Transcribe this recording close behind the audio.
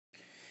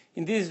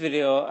In this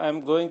video,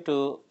 I'm going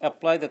to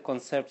apply the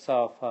concepts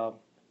of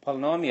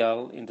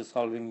polynomial into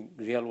solving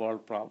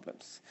real-world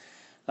problems.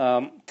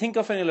 Think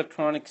of an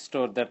electronic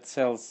store that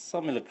sells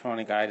some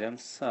electronic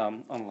items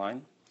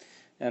online,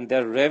 and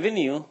their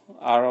revenue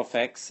R of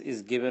x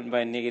is given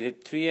by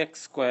negative 3x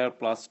squared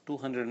plus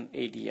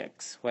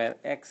 280x, where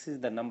x is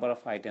the number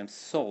of items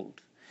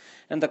sold.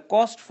 And the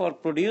cost for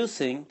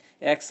producing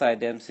x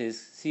items is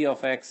C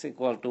of x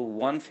equal to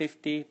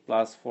 150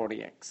 plus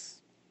 40x.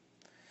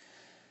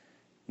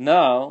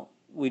 Now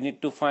we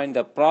need to find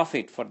the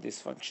profit for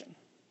this function.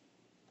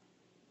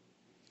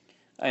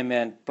 I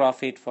meant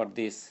profit for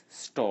this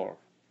store,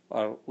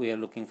 or we are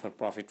looking for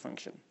profit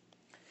function.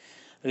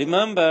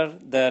 Remember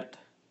that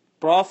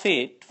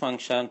profit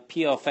function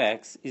P of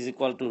x is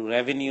equal to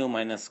revenue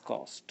minus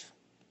cost.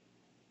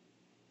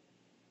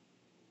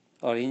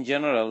 Or in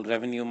general,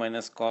 revenue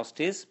minus cost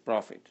is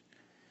profit.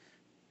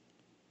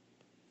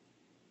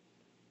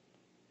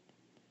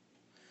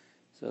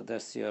 So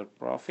that's your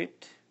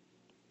profit.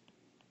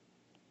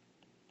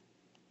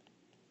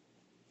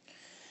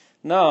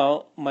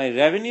 Now my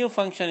revenue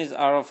function is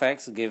R of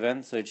x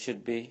given, so it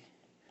should be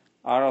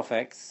R of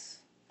x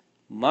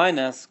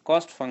minus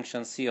cost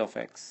function C of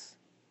x.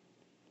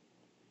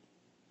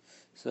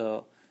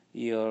 So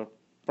your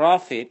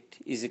profit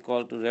is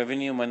equal to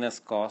revenue minus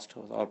cost,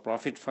 or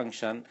profit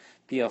function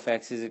P of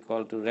x is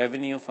equal to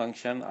revenue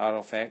function R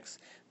of x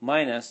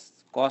minus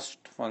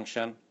cost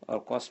function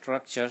or cost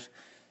structure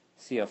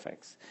C of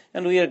x.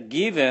 And we are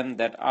given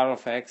that R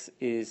of x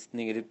is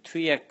negative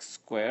 3x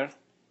squared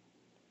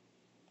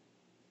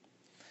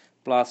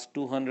plus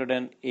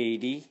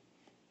 280x.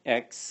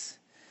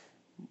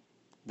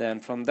 Then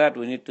from that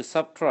we need to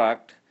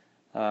subtract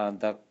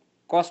the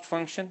cost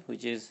function,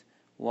 which is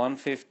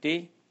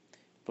 150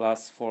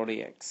 plus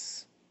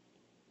 40x.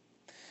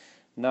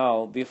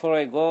 Now before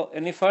I go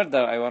any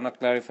further, I want to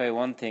clarify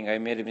one thing. I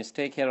made a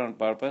mistake here on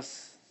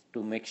purpose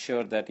to make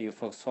sure that you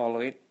folks follow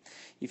it.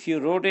 If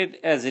you wrote it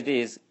as it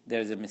is,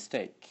 there is a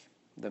mistake.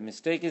 The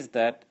mistake is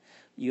that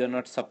you are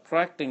not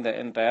subtracting the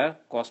entire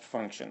cost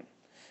function.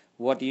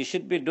 What you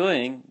should be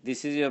doing,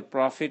 this is your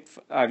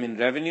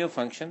revenue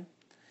function,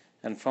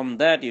 and from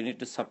that you need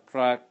to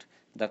subtract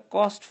the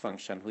cost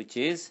function, which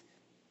is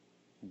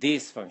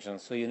this function.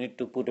 So you need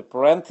to put a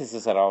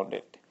parenthesis around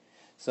it.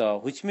 So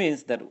which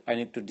means that I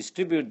need to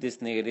distribute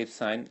this negative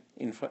sign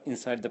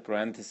inside the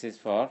parenthesis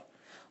for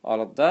all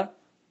of the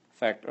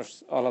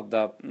factors, all of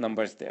the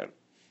numbers there.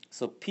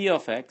 So P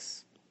of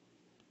x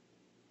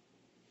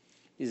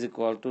is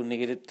equal to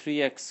negative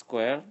 3x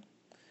squared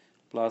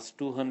plus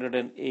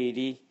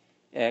 280x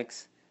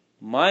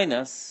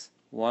minus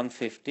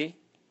 150.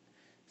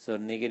 So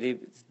negative,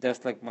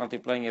 that's like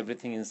multiplying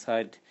everything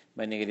inside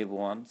by negative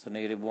 1. So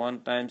negative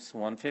 1 times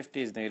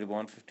 150 is negative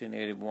 150.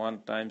 Negative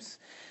 1 times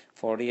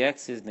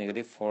 40x is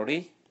negative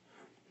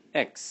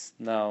 40x.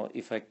 Now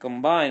if I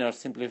combine or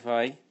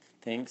simplify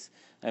things,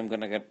 I'm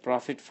going to get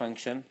profit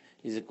function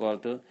is equal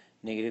to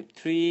negative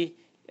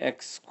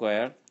 3x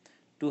squared.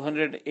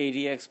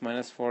 280x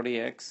minus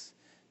 40x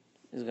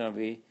is going to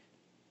be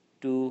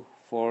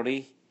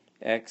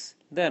 240x,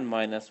 then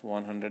minus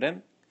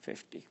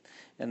 150.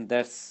 And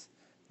that's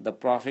the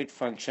profit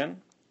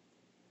function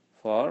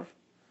for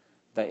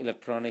the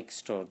electronic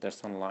store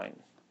that's online.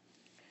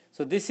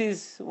 So this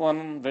is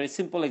one very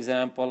simple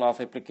example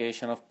of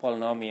application of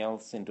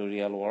polynomials into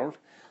real world,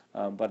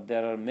 but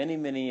there are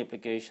many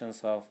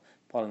applications of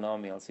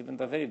polynomials. Even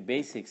the very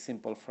basic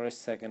simple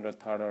first, second or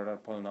third order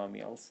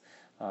polynomials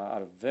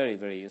are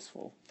very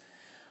useful.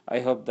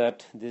 I hope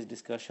that this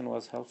discussion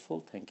was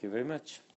helpful. Thank you very much.